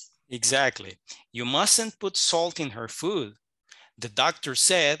salt. Exactly. You mustn't put salt in her food. The doctor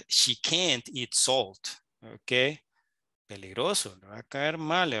said she can't eat salt. Okay. Peligroso. Le va a caer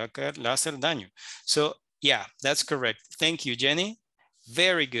mal, le va a hacer daño. So, yeah, that's correct. Thank you, Jenny.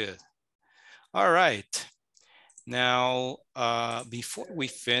 Very good. All right. Now, before we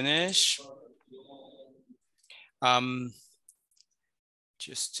finish,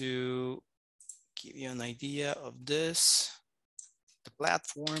 just to give you an idea of this, the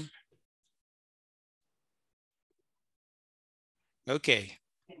platform. Okay.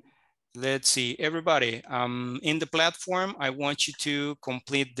 Let's see, everybody, in the platform, I want you to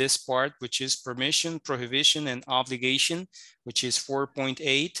complete this part, which is permission, prohibition, and obligation, which is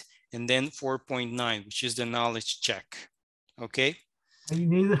 4.8, and then 4.9, which is the knowledge check, okay? I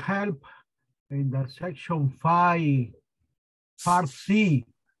need help in the section 5, part C.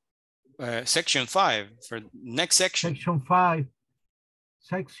 Section 5, for next section. Section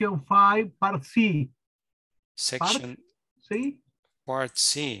 5, part C. Section part C? Part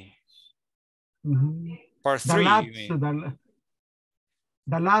C. Mm-hmm. Part 3, you mean?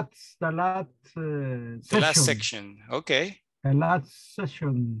 The last section, okay. The last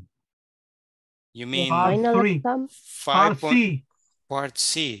session. You mean part 3, part C. Part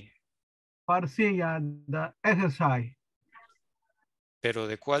C. Part C and the exercise. Pero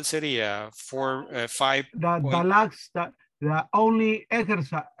 ¿de cuál sería? 5. The only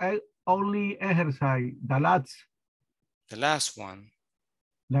exercise, the last one.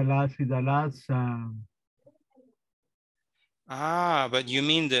 The last. But you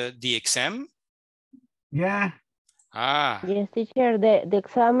mean the exam? Yeah. Yes, teacher. The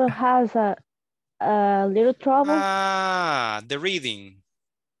exam has a little trouble. The reading.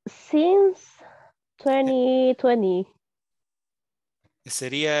 Since 2020.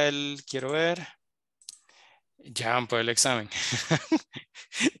 Sería quiero ver. Ya por el examen.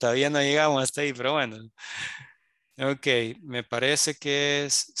 Todavía no llegamos hasta ahí, pero bueno. Ok, me parece que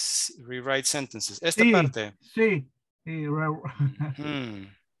es rewrite sentences. Esta parte. Sí.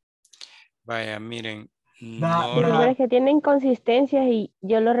 Vaya, miren. Lo primero es que tiene inconsistencias y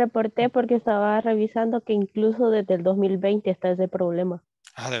yo lo reporté porque estaba revisando que incluso desde el 2020 está ese problema.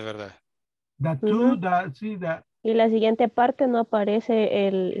 De verdad. Y la siguiente parte no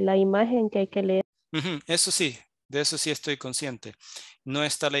aparece la imagen que hay que leer. Eso sí, de eso sí estoy consciente. No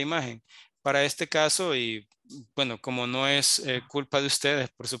está la imagen. Para este caso, y bueno, como no es culpa de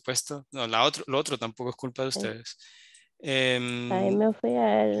ustedes, por supuesto, no, lo otro tampoco es culpa de ustedes. Ahí me fui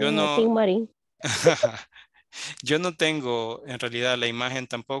al Team Marín. Yo no tengo en realidad la imagen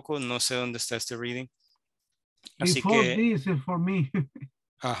tampoco, no sé dónde está este reading. Así que... for me.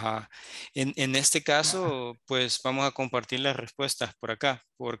 Ajá. En este caso, pues vamos a compartir las respuestas por acá,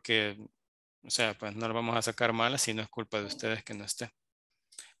 porque, o sea, pues no lo vamos a sacar malas si no es culpa de ustedes que no esté.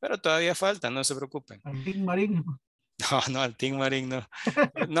 Pero todavía falta, no se preocupen. Al Team Marín. No, al Team Marín no.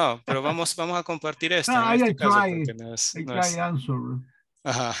 No, pero vamos a compartir esto en este caso porque no es... answer.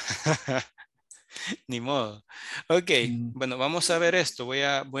 Ajá. Ni modo. Ok, bueno, vamos a ver esto. Voy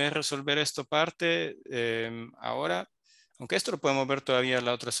a resolver esto parte ahora. Aunque esto lo podemos ver todavía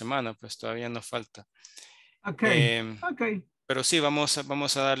la otra semana, pues todavía nos falta. Ok. Pero sí, vamos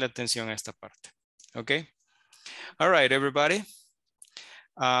a darle atención a esta parte. Ok. All right, everybody.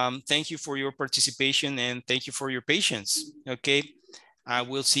 Thank you for your participation and thank you for your patience. Okay. I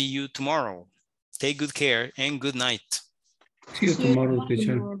will see you tomorrow. Take good care and good night. See you tomorrow,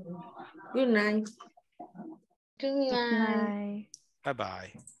 teacher. Good night. Good night.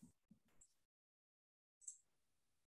 Bye-bye.